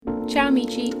Ciao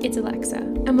amici, it's Alexa,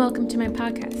 and welcome to my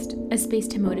podcast, a space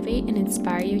to motivate and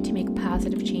inspire you to make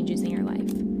positive changes in your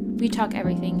life. We talk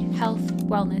everything health,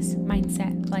 wellness,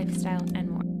 mindset, lifestyle, and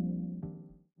more.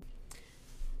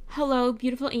 Hello,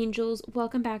 beautiful angels.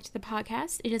 Welcome back to the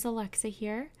podcast. It is Alexa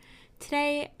here.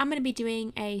 Today, I'm going to be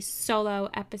doing a solo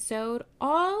episode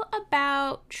all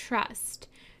about trust.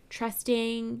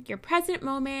 Trusting your present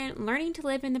moment, learning to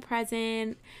live in the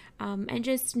present, and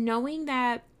just knowing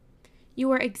that you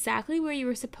are exactly where you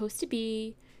were supposed to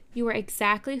be. You are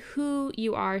exactly who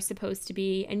you are supposed to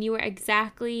be, and you are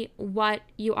exactly what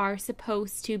you are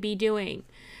supposed to be doing.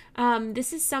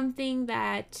 This is something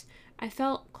that I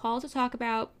felt called to talk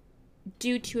about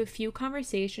due to a few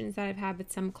conversations that I've had with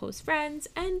some close friends,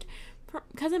 and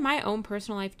because of my own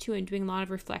personal life too, and doing a lot of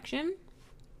reflection.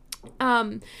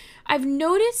 I've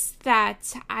noticed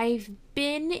that I've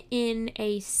been in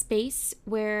a space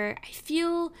where I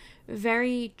feel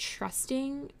very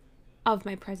trusting of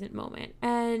my present moment.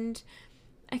 And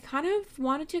I kind of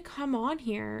wanted to come on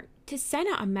here to send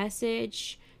out a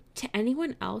message to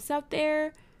anyone else out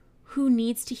there who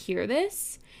needs to hear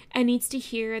this and needs to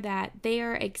hear that they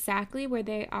are exactly where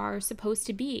they are supposed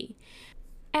to be.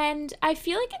 And I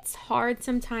feel like it's hard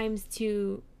sometimes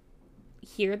to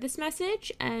hear this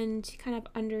message and kind of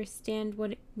understand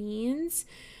what it means,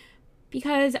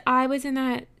 because I was in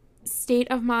that state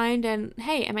of mind, and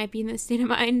hey, I might be in this state of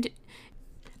mind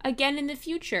again in the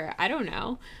future. I don't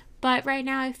know. But right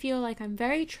now I feel like I'm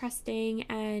very trusting,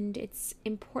 and it's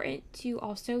important to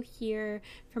also hear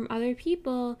from other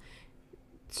people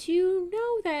to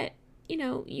know that,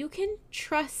 you can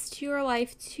trust your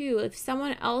life too. If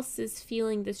someone else is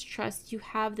feeling this trust, you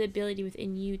have the ability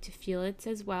within you to feel it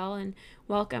as well, and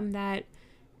welcome that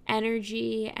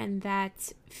energy and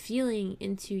that feeling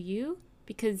into you,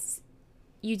 because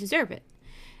you deserve it.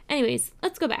 Anyways,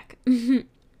 let's go back.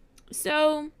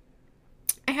 So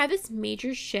I had this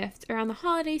major shift around the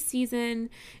holiday season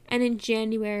and in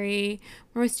January,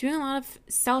 where I was doing a lot of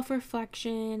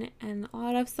self-reflection and a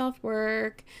lot of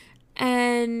self-work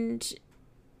and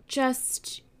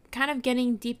just kind of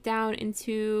getting deep down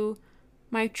into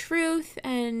my truth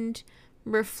and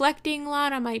reflecting a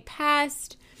lot on my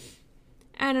past.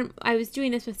 And I was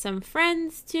doing this with some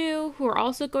friends too, who are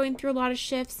also going through a lot of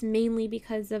shifts, mainly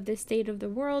because of the state of the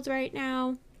world right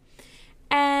now.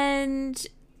 And,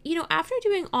 after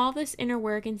doing all this inner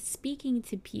work and speaking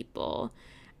to people,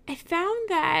 I found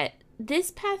that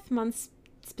this past month,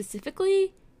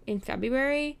 specifically in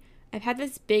February, I've had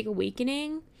this big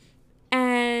awakening,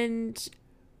 and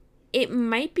it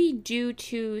might be due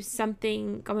to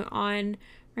something going on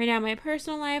right now in my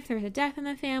personal life. There's a death in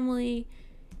the family.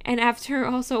 And after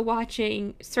also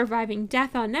watching Surviving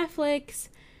Death on Netflix.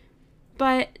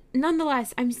 But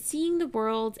nonetheless, I'm seeing the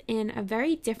world in a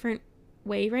very different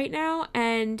way right now.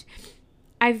 And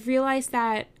I've realized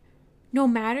that no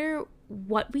matter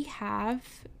what we have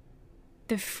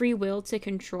the free will to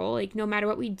control, like no matter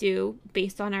what we do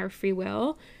based on our free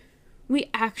will, we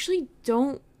actually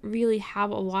don't really have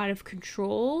a lot of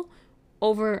control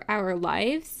over our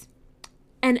lives.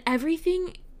 And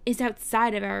everything is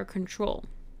outside of our control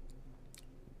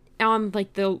on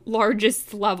like the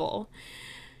largest level,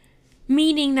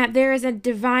 meaning that there is a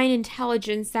divine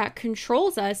intelligence that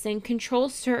controls us and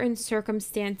controls certain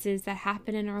circumstances that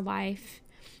happen in our life,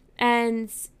 and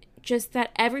just that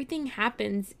everything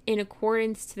happens in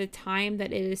accordance to the time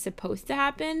that it is supposed to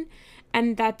happen,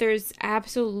 and that there's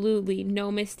absolutely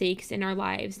no mistakes in our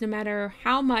lives, no matter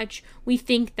how much we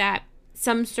think that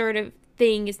some sort of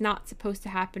thing is not supposed to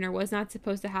happen or was not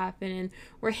supposed to happen, and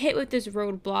we're hit with this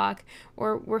roadblock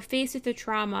or we're faced with a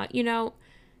trauma.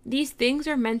 These things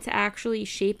are meant to actually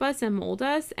shape us and mold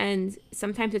us, and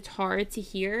sometimes it's hard to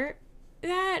hear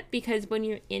that, because when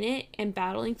you're in it and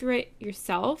battling through it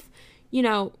yourself,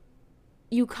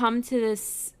 you come to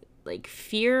this like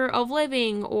fear of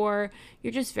living, or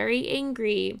you're just very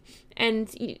angry, and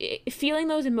feeling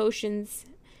those emotions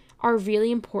are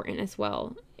really important as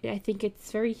well. I think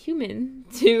it's very human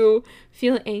to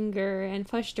feel anger and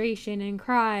frustration and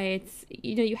cry. It's,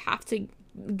 you have to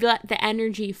let the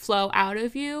energy flow out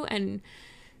of you and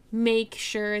make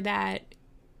sure that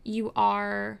you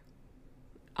are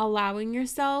allowing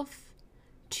yourself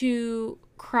to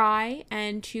cry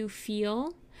and to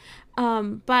feel.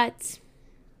 But,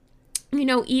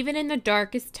 even in the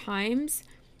darkest times,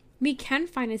 we can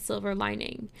find a silver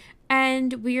lining,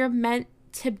 and we are meant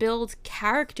to build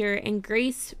character and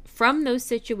grace from those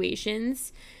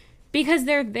situations, because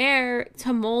they're there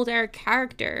to mold our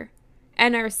character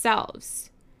and ourselves.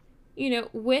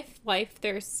 with life,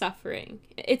 there's suffering.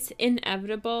 It's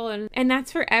inevitable. And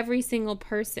that's for every single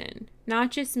person.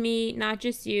 Not just me, not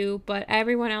just you, but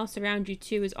everyone else around you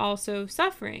too is also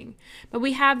suffering. But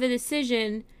we have the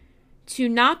decision to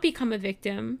not become a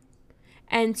victim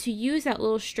and to use that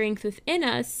little strength within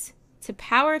us to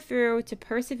power through, to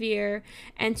persevere,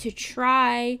 and to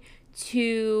try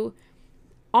to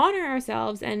honor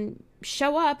ourselves and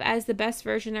show up as the best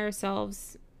version of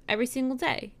ourselves every single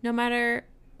day, no matter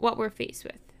what we're faced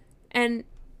with. And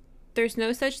there's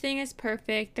no such thing as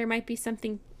perfect. There might be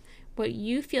something what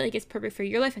you feel like is perfect for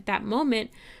your life at that moment,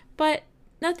 but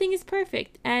nothing is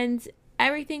perfect, and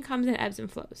everything comes in ebbs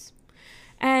and flows.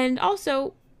 And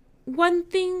also, one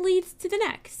thing leads to the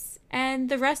next, and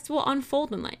the rest will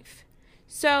unfold in life.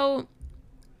 So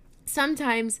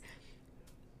sometimes,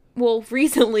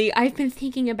 recently I've been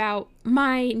thinking about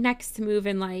my next move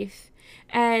in life,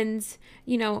 and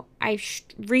I've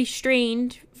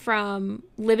restrained from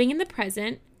living in the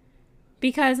present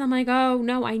because I'm like, oh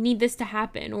no, I need this to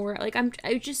happen, or like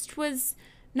I just was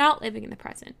not living in the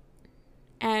present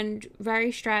and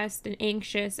very stressed and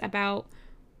anxious about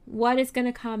what is going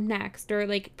to come next, or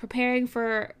like preparing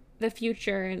for the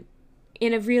future and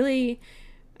in a really,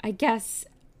 I guess,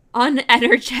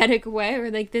 unenergetic way,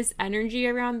 or like this energy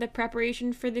around the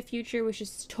preparation for the future was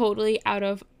just totally out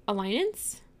of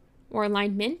alignment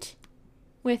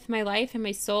with my life and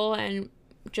my soul and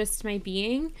just my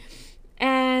being.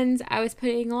 And I was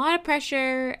putting a lot of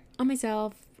pressure on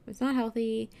myself. It was not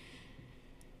healthy.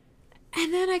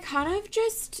 And then I kind of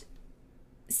just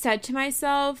said to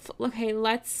myself, okay,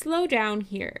 let's slow down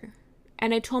here.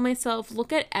 And I told myself,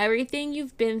 look at everything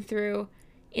you've been through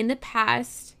in the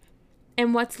past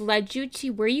and what's led you to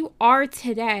where you are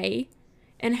today,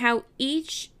 and how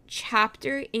each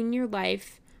chapter in your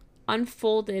life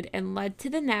unfolded and led to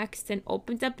the next and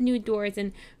opened up new doors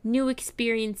and new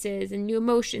experiences and new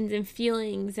emotions and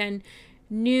feelings and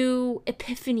new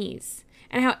epiphanies,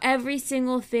 and how every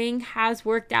single thing has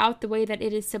worked out the way that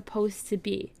it is supposed to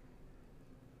be.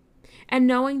 And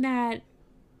knowing that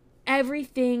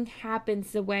everything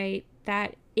happens the way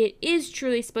that it is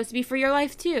truly supposed to be for your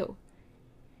life too.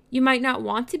 You might not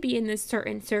want to be in this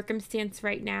certain circumstance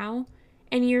right now,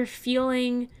 and you're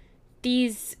feeling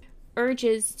these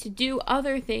urges to do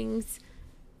other things,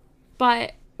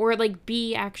 or like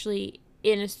be actually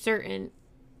in a certain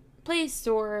place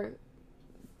or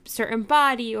certain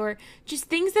body, or just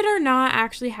things that are not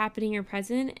actually happening in your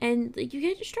present, and like you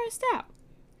get stressed out.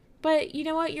 But you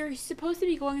know what? You're supposed to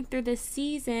be going through this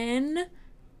season,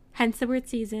 hence the word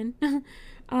season,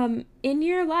 in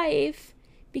your life,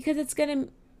 because it's going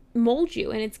to mold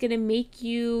you and it's going to make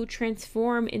you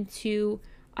transform into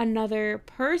another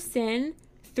person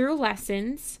through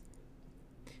lessons,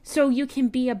 so you can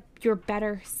be your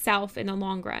better self in the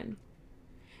long run.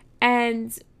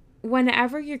 And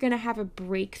whenever you're going to have a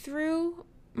breakthrough,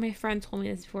 my friend told me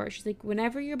this before, she's like,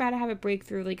 whenever you're about to have a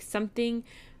breakthrough, like something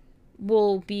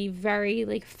will be very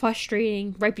like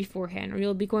frustrating right beforehand, or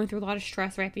you'll be going through a lot of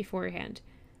stress right before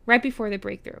the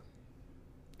breakthrough.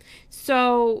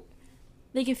 So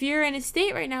like if you're in a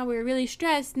state right now where you're really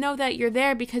stressed, know that you're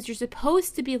there because you're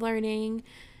supposed to be learning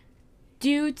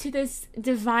due to this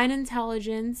divine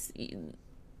intelligence,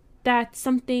 that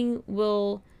something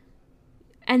will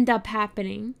end up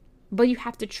happening, but you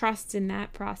have to trust in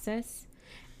that process,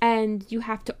 and you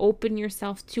have to open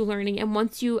yourself to learning. And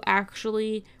once you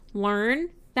actually learn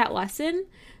that lesson,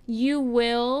 you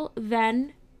will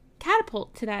then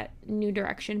catapult to that new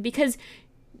direction, because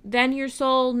then your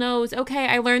soul knows, okay,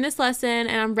 I learned this lesson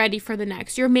and I'm ready for the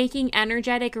next. You're making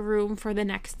energetic room for the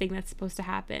next thing that's supposed to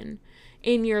happen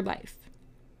in your life.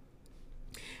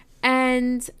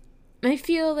 And I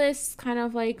feel this kind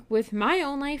of like with my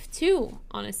own life too,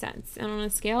 on a sense and on a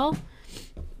scale.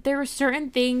 There were certain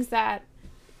things that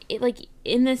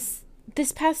in this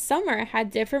past summer, I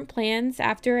had different plans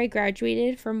after I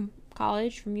graduated from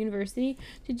college, from university,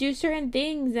 to do certain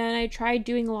things, and I tried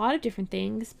doing a lot of different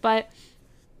things, but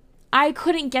I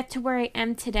couldn't get to where I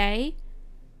am today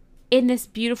in this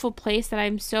beautiful place that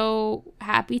I'm so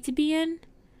happy to be in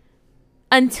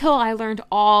until I learned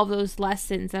all those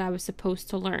lessons that I was supposed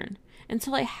to learn,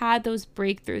 until I had those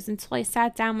breakthroughs, until I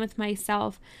sat down with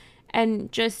myself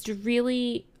and just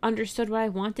really understood what I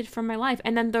wanted from my life.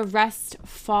 And then the rest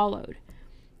followed.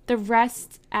 The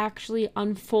rest actually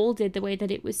unfolded the way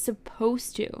that it was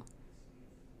supposed to.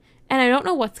 And I don't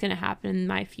know what's going to happen in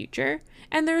my future.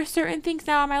 And there are certain things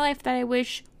now in my life that I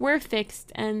wish were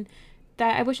fixed and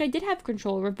that I wish I did have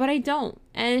control over, but I don't.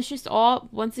 And it's just all,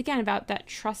 once again, about that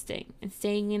trusting and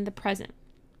staying in the present.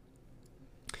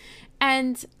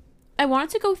 And I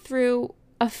wanted to go through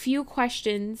a few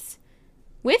questions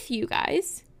with you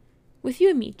guys, with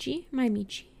you, Amici, my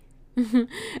Amici.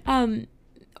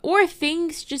 Or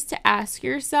things just to ask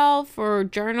yourself or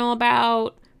journal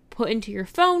about, put into your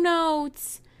phone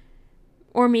notes,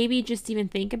 or maybe just even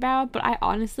think about. But I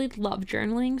honestly love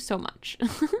journaling so much.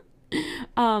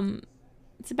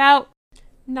 It's about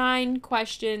 10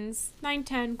 questions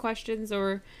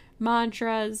or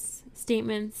mantras,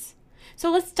 statements. So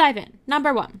let's dive in.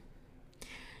 Number 1.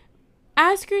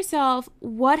 Ask yourself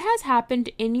what has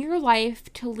happened in your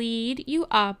life to lead you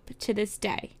up to this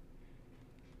day.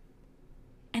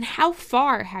 And how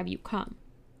far have you come?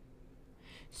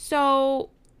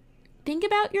 So think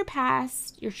about your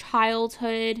past, your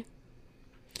childhood.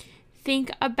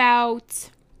 Think about,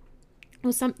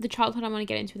 the childhood I want to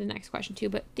get into the next question too,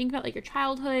 but think about like your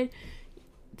childhood,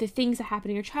 the things that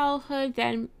happened in your childhood,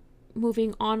 then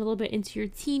moving on a little bit into your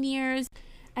teen years,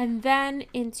 and then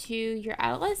into your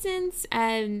adolescence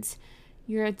and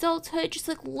your adulthood. Just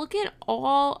like look at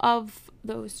all of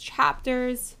those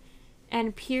chapters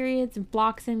and periods and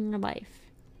blocks in your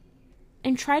life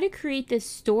and try to create this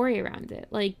story around it,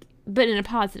 like, but in a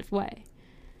positive way.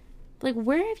 Like,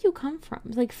 where have you come from?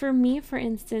 Like, for me, for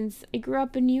instance, I grew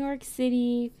up in New York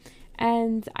City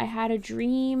and I had a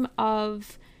dream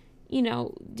of,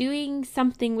 doing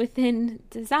something within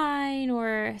design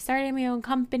or starting my own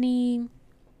company.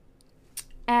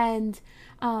 And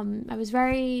I was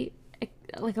very,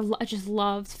 I just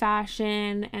loved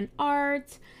fashion and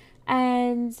art.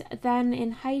 And then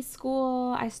in high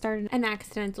school, I started an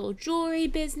accidental jewelry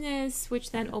business,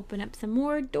 which then opened up some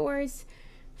more doors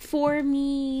for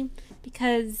me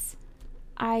because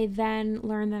I then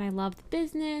learned that I loved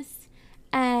business.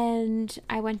 And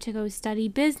I went to go study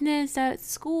business at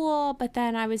school, but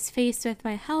then I was faced with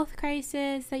my health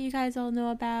crisis that you guys all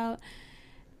know about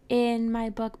in my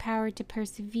book, Power to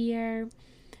Persevere,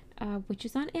 which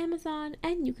is on Amazon,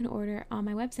 and you can order on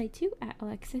my website too at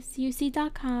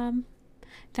alexisuc.com.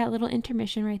 That little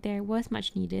intermission right there was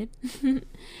much needed.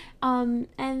 And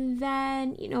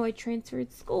then, I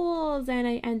transferred schools and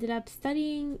I ended up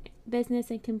studying business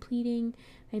and completing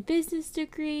my business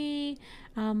degree.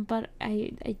 But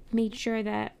I made sure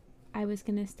that I was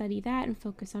going to study that and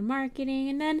focus on marketing.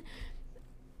 And then,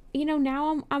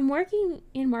 now I'm working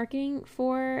in marketing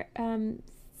for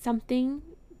something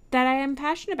that I am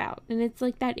passionate about. And it's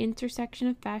like that intersection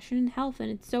of fashion and health. And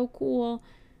it's so cool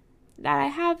that I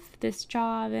have this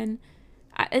job. And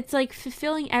it's like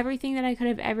fulfilling everything that I could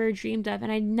have ever dreamed of.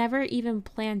 And I never even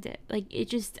planned it. Like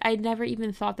I never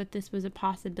even thought that this was a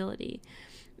possibility.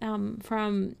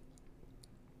 From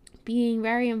being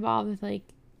very involved with like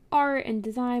art and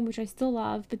design, which I still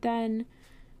love. But then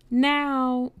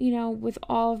now, with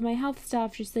all of my health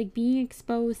stuff, just like being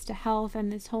exposed to health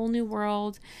and this whole new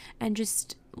world and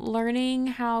just learning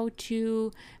how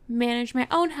to manage my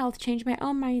own health, change my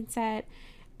own mindset,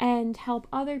 and help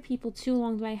other people too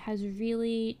along the way has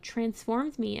really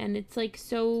transformed me. And it's like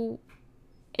so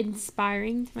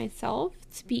inspiring to myself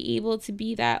to be able to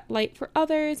be that light for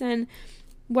others. And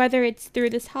whether it's through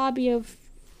this hobby of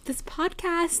this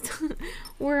podcast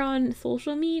or on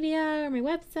social media or my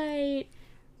website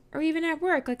or even at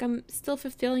work, like I'm still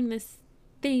fulfilling this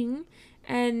thing.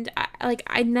 And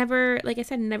I never, like I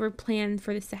said, never planned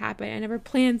for this to happen. I never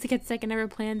planned to get sick. I never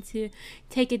planned to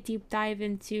take a deep dive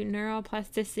into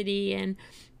neuroplasticity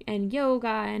and yoga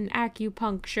and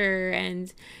acupuncture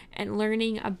and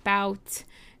learning about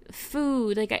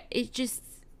food. Like it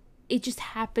just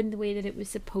happened the way that it was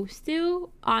supposed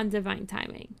to on divine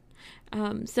timing.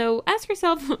 So ask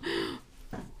yourself,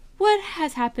 what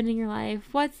has happened in your life?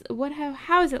 How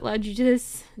has it led you to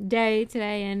this day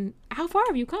today, and how far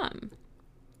have you come?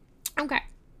 Okay.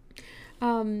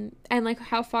 And like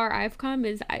how far I've come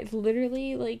is I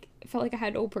literally like felt like I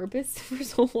had no purpose for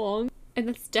so long. And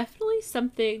that's definitely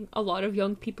something a lot of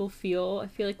young people feel. I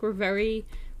feel like we're very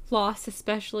lost,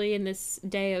 especially in this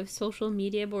day of social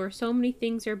media where so many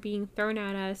things are being thrown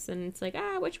at us and it's like,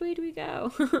 which way do we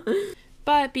go?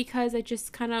 But because I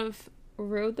just kind of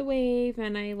rode the wave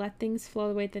and I let things flow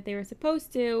the way that they were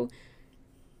supposed to,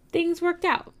 things worked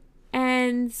out.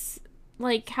 And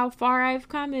like how far I've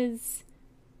come is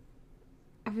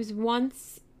I was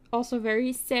once also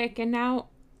very sick and now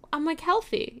I'm like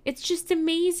healthy. It's just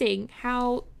amazing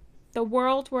how the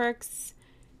world works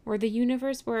or the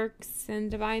universe works and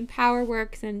divine power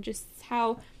works, and just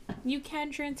how you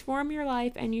can transform your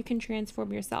life and you can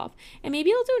transform yourself. And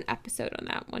maybe I'll do an episode on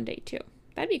that one day too.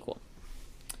 That'd be cool.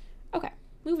 Okay,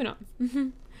 moving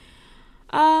on.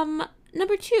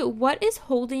 Number 2, what is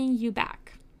holding you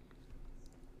back?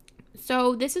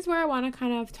 So this is where I want to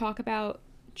kind of talk about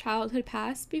childhood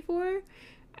past before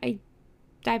I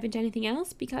dive into anything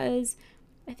else, because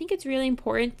I think it's really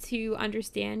important to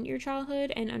understand your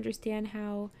childhood and understand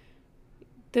how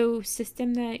the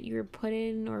system that you were put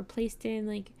in or placed in,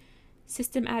 like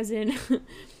system as in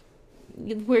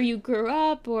where you grew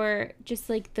up, or just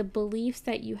like the beliefs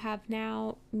that you have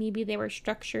now, maybe they were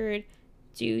structured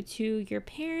due to your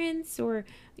parents, or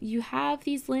you have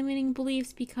these limiting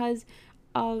beliefs because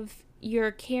of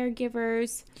your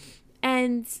caregivers.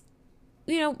 And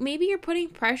maybe you're putting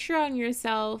pressure on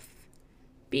yourself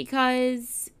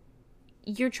because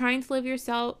you're trying to live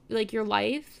yourself, like your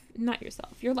life, not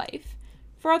yourself, your life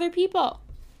for other people.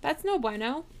 That's no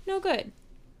bueno, no good.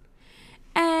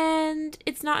 And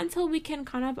it's not until we can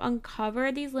kind of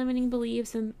uncover these limiting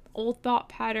beliefs and old thought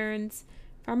patterns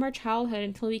from our childhood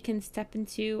until we can step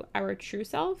into our true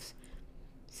selves.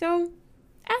 So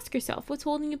ask yourself, what's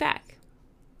holding you back?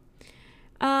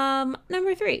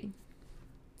 Number 3,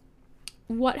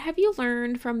 what have you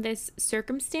learned from this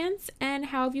circumstance and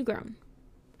how have you grown?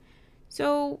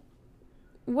 So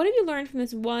what have you learned from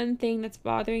this one thing that's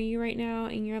bothering you right now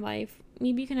in your life?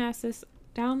 Maybe you can ask this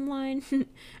down the line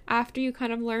after you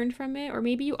kind of learned from it, or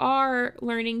maybe you are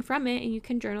learning from it and you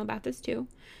can journal about this too.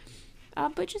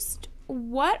 But just,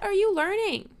 what are you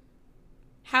learning?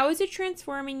 How is it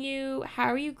transforming you? How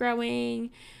are you growing?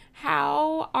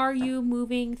 How are you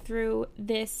moving through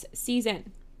this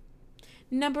season?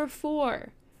 Number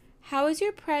 4, how is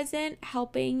your present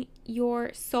helping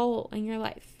your soul in your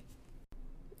life?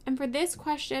 And for this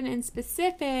question in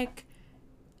specific,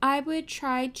 I would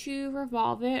try to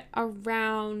revolve it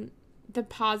around the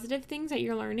positive things that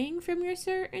you're learning from your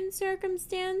certain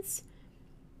circumstance,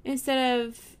 instead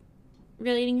of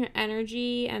relating your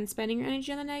energy and spending your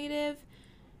energy on the negative.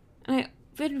 And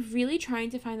I've been really trying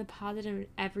to find the positive in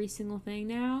every single thing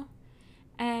now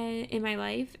in my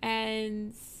life.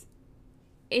 And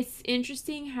it's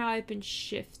interesting how I've been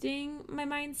shifting my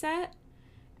mindset.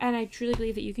 And I truly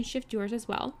believe that you can shift yours as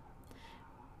well.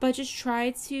 But just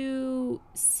try to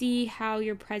see how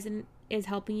your present is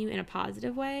helping you in a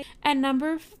positive way. And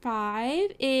number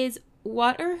 5 is,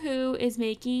 what or who is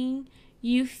making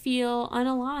you feel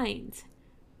unaligned?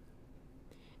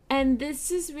 And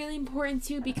this is really important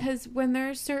too, because when there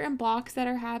are certain blocks that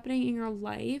are happening in your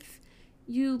life,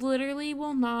 you literally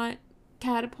will not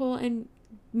catapult and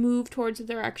move towards the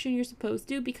direction you're supposed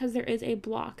to, because there is a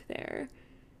block there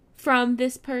from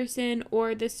this person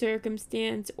or the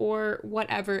circumstance or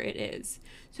whatever it is.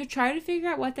 So try to figure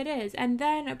out what that is, and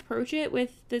then approach it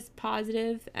with this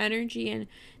positive energy and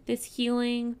this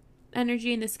healing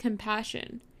energy and this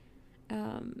compassion.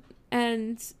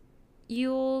 And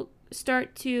you'll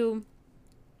start to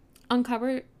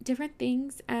uncover different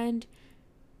things and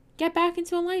get back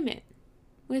into alignment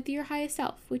with your highest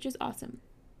self, which is awesome.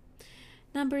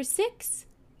 Number 6,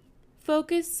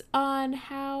 focus on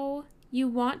how you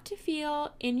want to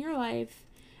feel in your life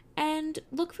and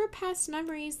look for past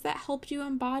memories that helped you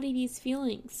embody these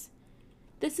feelings.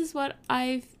 This is what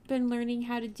I've been learning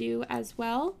how to do as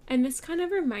well. And this kind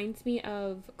of reminds me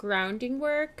of grounding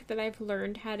work that I've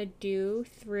learned how to do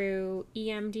through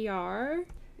EMDR,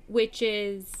 which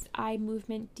is eye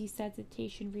movement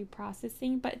desensitization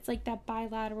reprocessing. But it's like that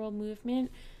bilateral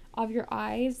movement of your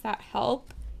eyes that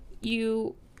help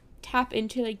you tap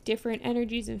into like different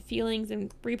energies and feelings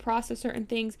and reprocess certain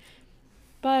things.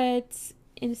 But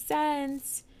in a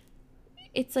sense,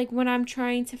 it's like when I'm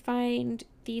trying to find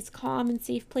these calm and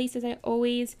safe places, I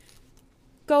always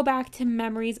go back to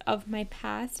memories of my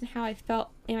past and how I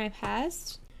felt in my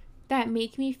past that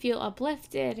make me feel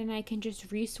uplifted, and I can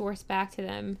just resource back to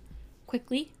them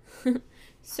quickly.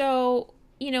 So,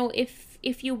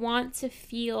 if you want to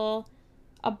feel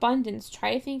abundance,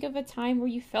 try to think of a time where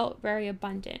you felt very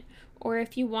abundant. Or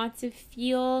if you want to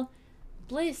feel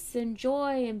bliss and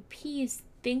joy and peace,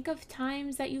 think of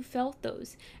times that you felt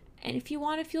those. And if you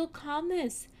want to feel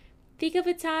calmness, think of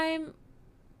a time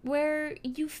where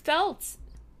you felt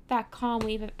that calm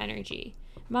wave of energy.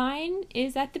 Mine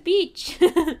is at the beach.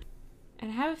 And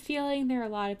I have a feeling there are a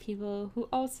lot of people who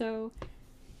also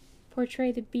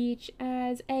portray the beach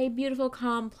as a beautiful,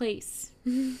 calm place.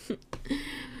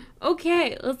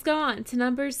 Okay, let's go on to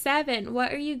number 7.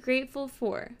 What are you grateful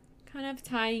for? Kind of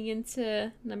tying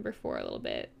into number 4 a little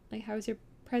bit. Like, how is your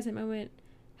present moment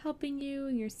helping you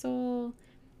and your soul?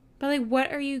 But like,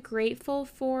 what are you grateful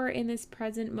for in this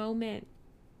present moment?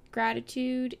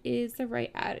 Gratitude is the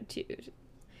right attitude.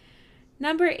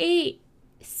 Number 8,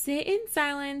 sit in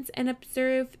silence and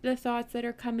observe the thoughts that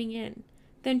are coming in.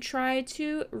 Then try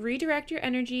to redirect your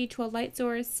energy to a light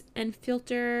source and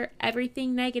filter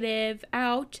everything negative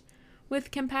out with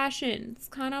compassion. It's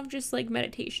kind of just like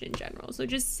meditation in general. So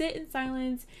just sit in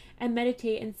silence and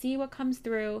meditate and see what comes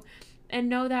through. And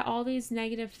know that all these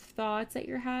negative thoughts that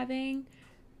you're having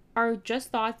are just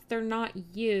thoughts. They're not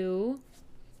you.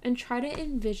 And try to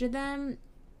envision them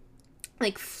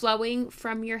like flowing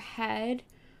from your head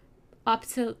up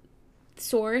to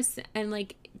source, and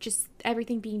like just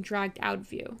everything being dragged out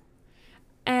of you.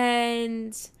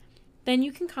 And then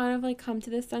you can kind of like come to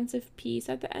this sense of peace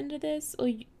at the end of this, or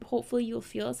hopefully you'll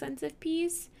feel a sense of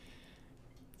peace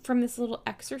from this little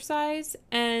exercise,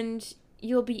 and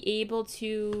you'll be able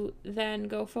to then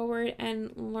go forward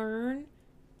and learn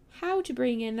how to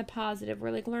bring in the positive,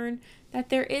 or like learn that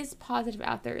there is positive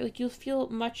out there. Like you'll feel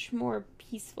much more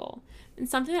peaceful. And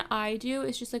something that I do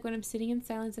is just like when I'm sitting in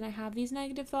silence and I have these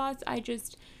negative thoughts, I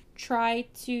just try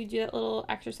to do that little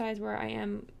exercise where I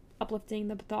am uplifting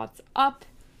the thoughts up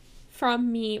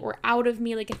from me or out of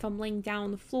me. Like if I'm laying down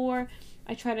on the floor,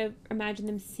 I try to imagine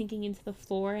them sinking into the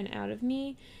floor and out of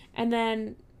me. And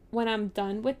then when I'm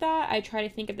done with that, I try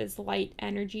to think of this light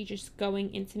energy just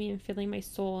going into me and filling my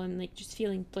soul and like just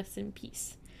feeling bliss and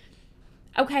peace.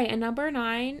 Okay, and number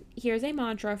 9, here's a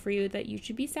mantra for you that you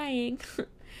should be saying.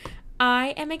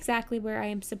 I am exactly where I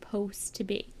am supposed to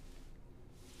be.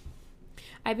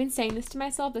 I've been saying this to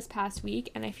myself this past week,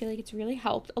 and I feel like it's really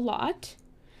helped a lot.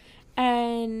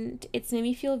 And it's made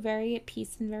me feel very at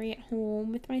peace and very at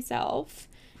home with myself.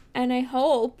 And I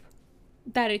hope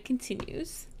that it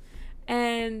continues.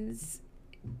 And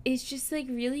it's just like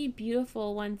really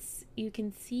beautiful once you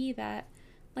can see that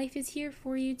life is here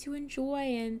for you to enjoy,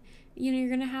 and you're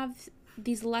going to have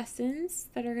these lessons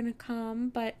that are going to come,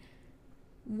 but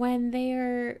when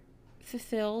they're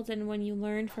fulfilled and when you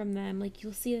learn from them, like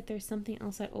you'll see that there's something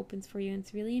else that opens for you. And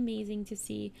it's really amazing to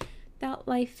see that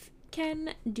life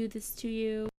can do this to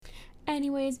you.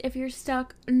 Anyways, if you're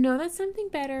stuck, know that something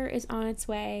better is on its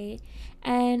way,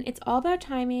 and it's all about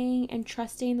timing and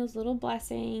trusting those little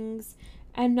blessings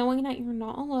and knowing that you're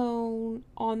not alone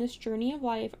on this journey of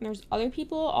life, and there's other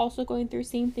people also going through the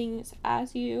same things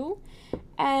as you,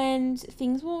 and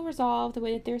things will resolve the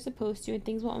way that they're supposed to, and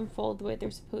things will unfold the way they're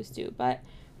supposed to. But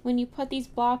when you put these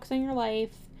blocks in your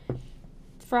life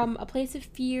from a place of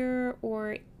fear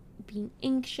or being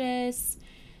anxious,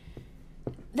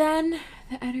 then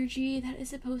the energy that is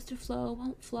supposed to flow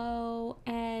won't flow,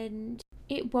 and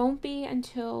it won't be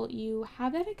until you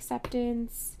have that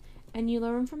acceptance and you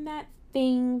learn from that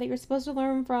thing that you're supposed to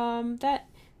learn from that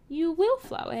you will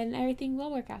flow, and everything will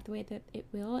work out the way that it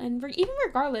will. And even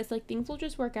regardless, like things will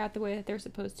just work out the way that they're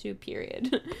supposed to,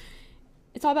 period.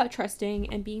 It's all about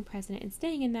trusting and being present and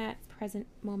staying in that present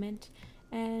moment.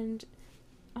 And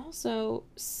also,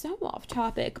 so off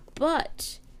topic,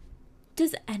 but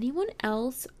does anyone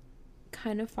else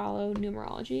kind of follow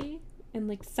numerology and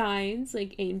like signs,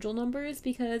 like angel numbers?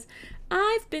 Because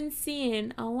I've been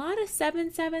seeing a lot of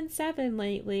 777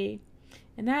 lately,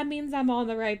 and that means I'm on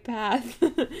the right path.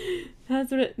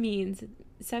 That's what it means.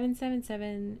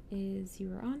 777 is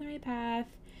you are on the right path.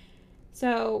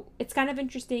 So it's kind of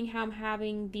interesting how I'm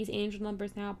having these angel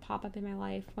numbers now pop up in my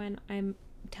life when I'm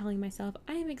telling myself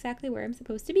I am exactly where I'm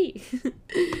supposed to be.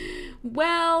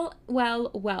 Well,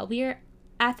 we are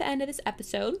at the end of this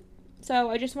episode. So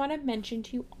I just want to mention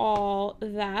to you all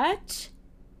that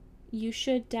you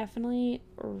should definitely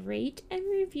rate and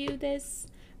review this.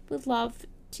 Would love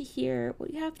to hear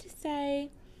what you have to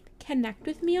say. Connect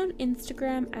with me on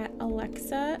Instagram at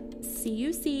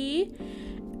AlexaCUC,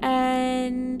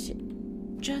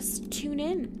 and just tune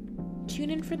in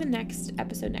for the next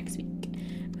episode next week.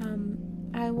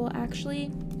 I will actually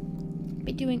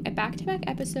be doing a back-to-back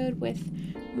episode with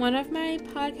one of my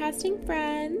podcasting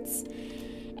friends,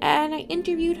 and I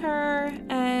interviewed her,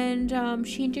 and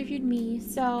she interviewed me.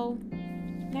 So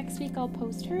next week I'll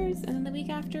post hers, and then the week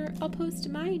after I'll post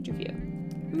my interview.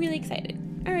 I'm really excited.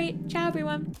 All right, ciao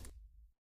everyone.